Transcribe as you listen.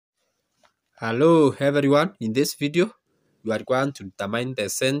Hello everyone, in this video we are going to determine the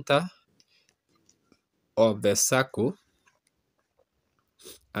center of the circle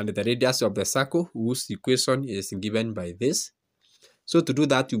and the radius of the circle whose equation is given by this. So to do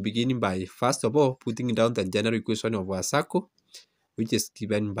that, you begin by first of all putting down the general equation of our circle, which is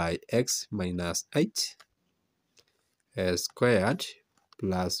given by x minus h squared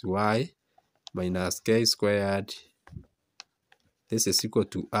plus y minus k squared. This is equal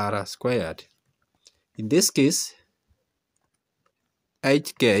to r squared. In this case,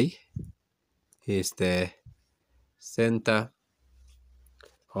 hk is the center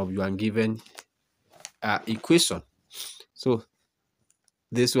of your given equation. So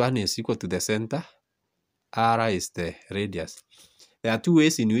this one is equal to the center, r is the radius. There are two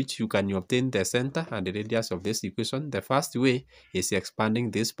ways in which you can obtain the center and the radius of this equation. The first way is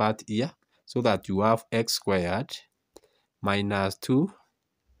expanding this part here so that you have x squared minus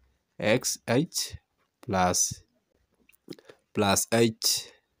 2xh plus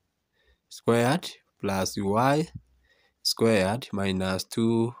h squared plus y squared minus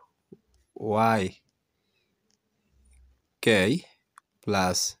 2yk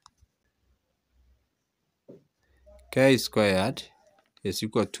plus k squared is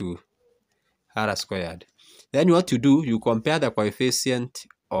equal to r squared. Then what you do, you compare the coefficient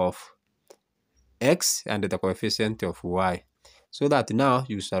of x and the coefficient of y, so that now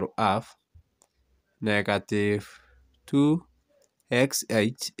you shall have negative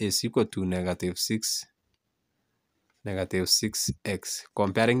 2xh is equal to negative 6x,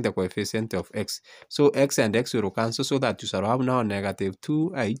 comparing the coefficient of x. So x and x will cancel, so that you shall have now negative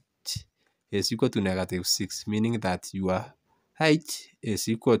 2h is equal to negative 6, meaning that your h is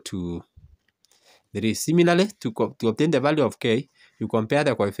equal to 3. Similarly, to obtain the value of k, you compare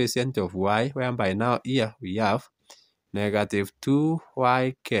the coefficient of y, whereby now here we have negative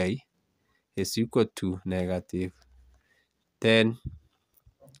 2yk is equal to negative 10y,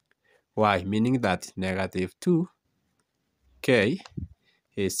 meaning that negative 2k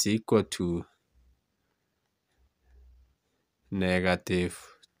is equal to negative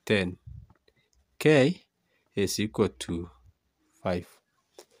 10. K is equal to 5.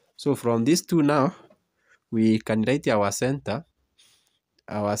 So from these two now, we can write our center.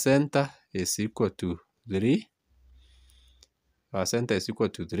 Our center is equal to 3. Our center is equal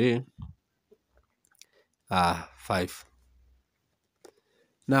to 3, 5.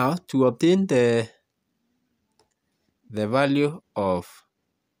 Now, to obtain the value of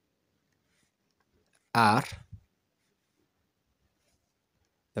r,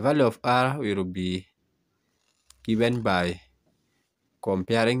 the value of r will be given by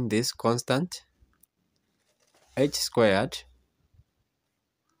comparing this constant h squared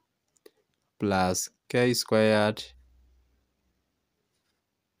plus k squared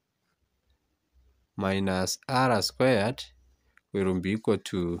minus r squared will be equal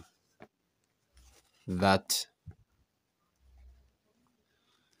to that.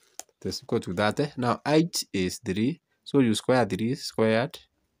 This equal to that. Now h is 3, so you square 3 squared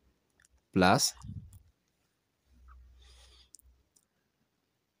plus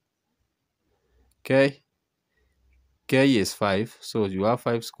k is 5, so you have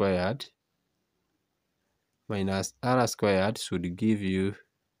 5 squared minus r squared should give you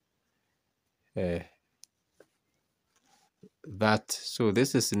that. So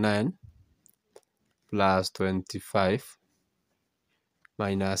this is 9 plus 25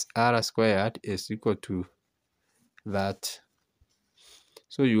 minus r squared is equal to that.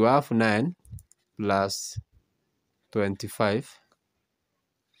 So you have 9 plus 25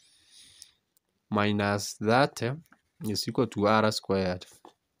 minus that is equal to r squared.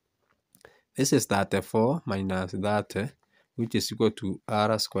 This is 34 minus that, which is equal to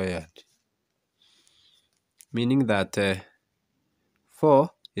r squared, meaning that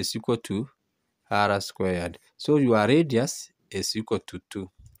 4 is equal to r squared. So your radius is equal to 2.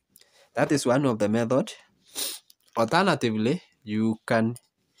 That is one of the methods. Alternatively, you can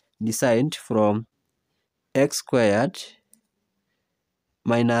decide from x squared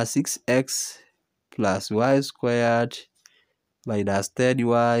minus 6x plus y squared minus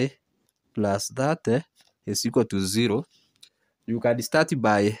 10y plus that is equal to 0. You can start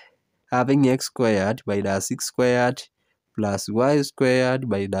by having x squared minus 6 squared plus y squared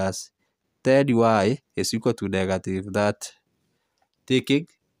minus 10y is equal to negative that, taking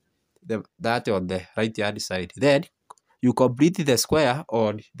that on the right hand side. Then you complete the square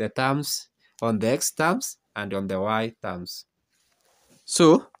on the terms, on the x terms and on the y terms.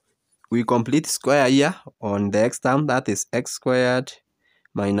 So we complete square here on the x term, that is x squared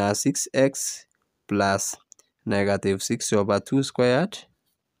minus 6x plus negative 6 over 2 squared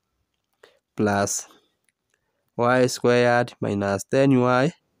plus y squared minus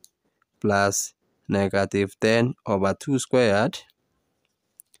 10y plus negative 10 over 2 squared.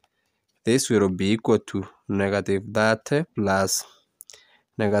 This will be equal to negative 30 plus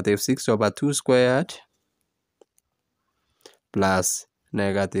negative 6 over 2 squared plus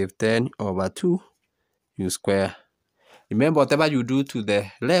negative 10 over 2 u square. Remember, whatever you do to the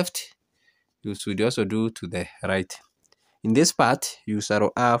left, you should also do to the right. In this part, you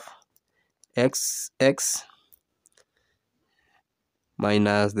shall have x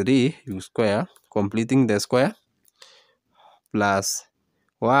minus 3 u square, completing the square, plus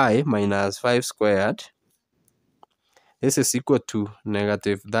y minus 5 squared. This is equal to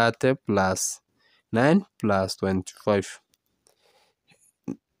negative 30 plus 9 plus 25.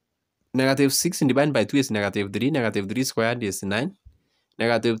 Negative 6 divided by 2 is negative 3. Negative 3 squared is 9.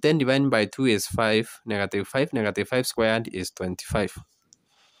 Negative 10 divided by 2 is 5. Negative 5 squared is 25.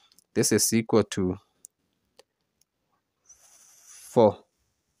 This is equal to 4.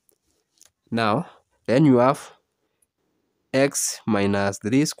 Now, then you have x minus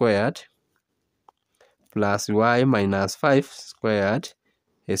 3 squared plus y minus 5 squared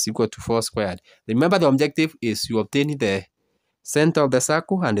is equal to 4 squared. Remember, the objective is you obtain the center of the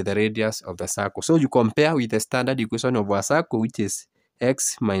circle and the radius of the circle. So you compare with the standard equation of our circle, which is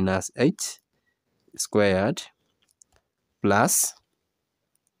x minus 8 squared plus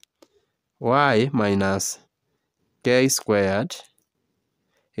y minus k squared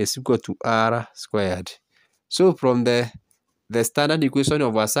is equal to r squared. So from the standard equation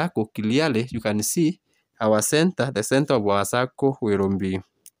of our circle, clearly you can see our center, the center of our circle will be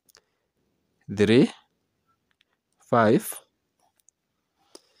 3, 5,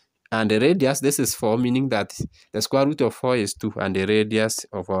 and the radius, this is 4, meaning that the square root of 4 is 2, and the radius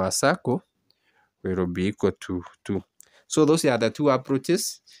of our circle will be equal to 2. So those are the two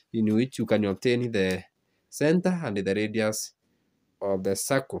approaches in which you can obtain the center and the radius of the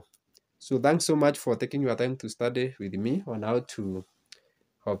circle. So thanks so much for taking your time to study with me on how to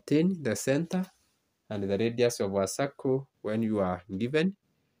obtain the center and the radius of a circle when you are given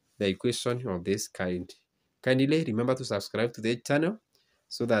the equation of this kind. Kindly remember to subscribe to the channel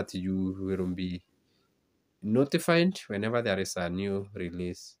so that you will be notified whenever there is a new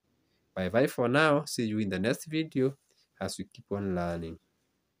release. Bye bye for now. See you in the next video as we keep on learning.